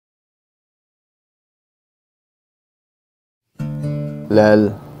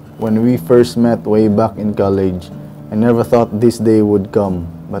Lel, when we first met way back in college, I never thought this day would come.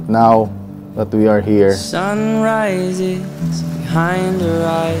 But now that we are here, sun rises behind her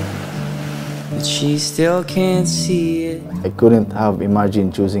eyes, but she still can't see it. I couldn't have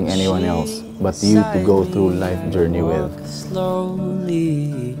imagined choosing anyone else but you to go through life journey with.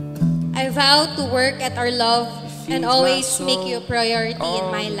 Slowly. I vow to work at our love and always make you a priority in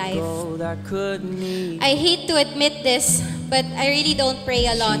my life. I hate to admit this, but I really don't pray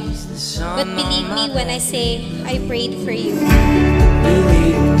a lot. But believe me when I say I prayed for you.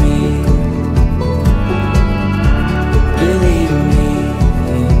 Believe me. Believe me.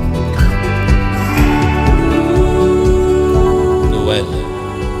 Noelle,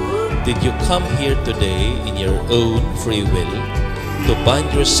 did you come here today in your own free will to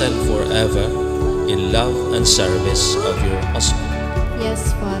bind yourself forever in love and service of your husband?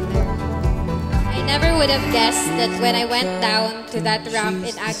 Yes, Father. I never would have guessed that when I went down to that ramp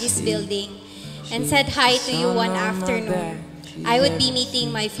in Aggie's building and said hi to you one afternoon, I would be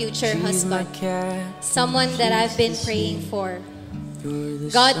meeting my future husband, someone that I've been praying for.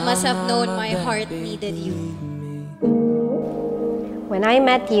 God must have known my heart needed you. When I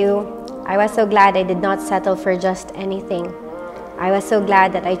met you, I was so glad I did not settle for just anything. I was so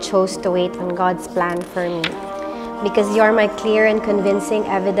glad that I chose to wait on God's plan for me, because you're my clear and convincing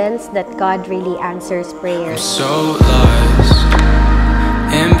evidence that God really answers prayers. I'm so lost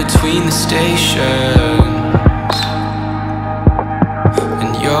in between the stations,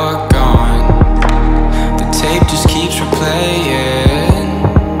 and you're gone. The tape just keeps replaying.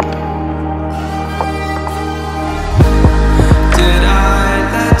 Did I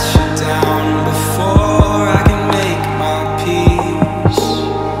let you down before I can make my peace?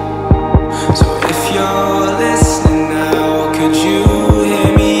 So if you're listening now, could you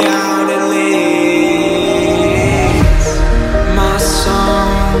hear me out at least? My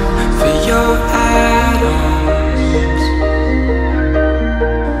song for your atoms.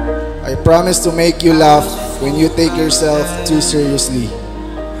 I promise to make you laugh when you take yourself too seriously.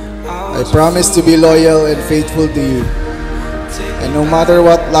 I promise to be loyal and faithful to you. And no matter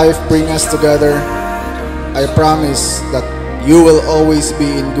what life brings us together, I promise that you will always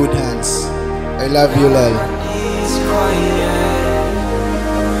be in good hands. I love you, Lel.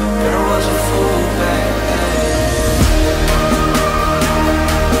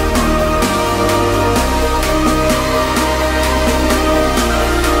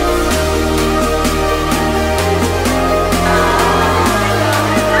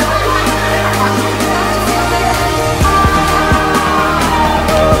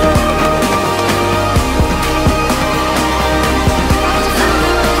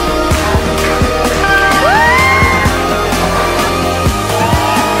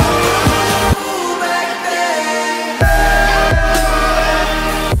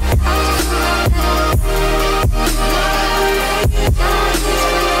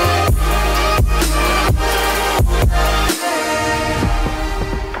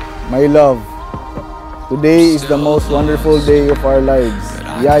 My love, today is the most wonderful day of our lives.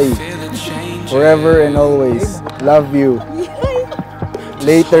 Yay! Forever and always. Love you.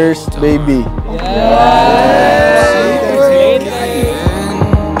 Laters, baby.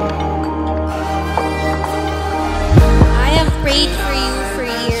 I have prayed for you for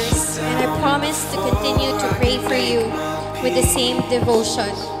years, and I promise to continue to pray for you with the same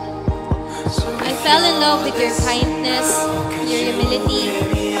devotion. I fell in love with your kindness, your humility,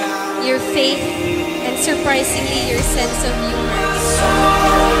 your faith, and surprisingly your sense of humor.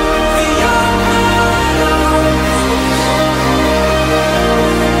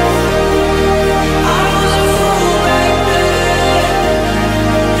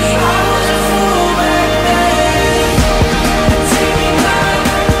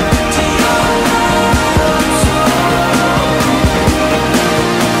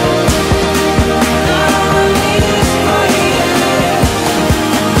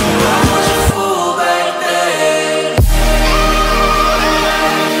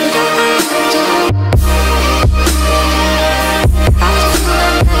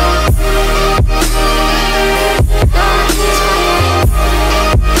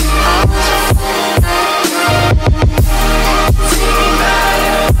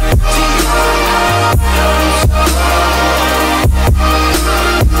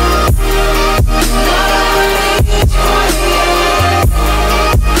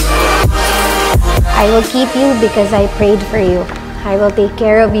 I will keep you because I prayed for you. I will take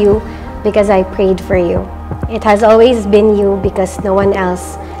care of you because I prayed for you. It has always been you because no one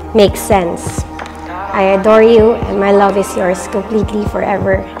else makes sense. I adore you and my love is yours completely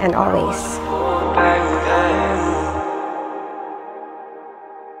forever and always.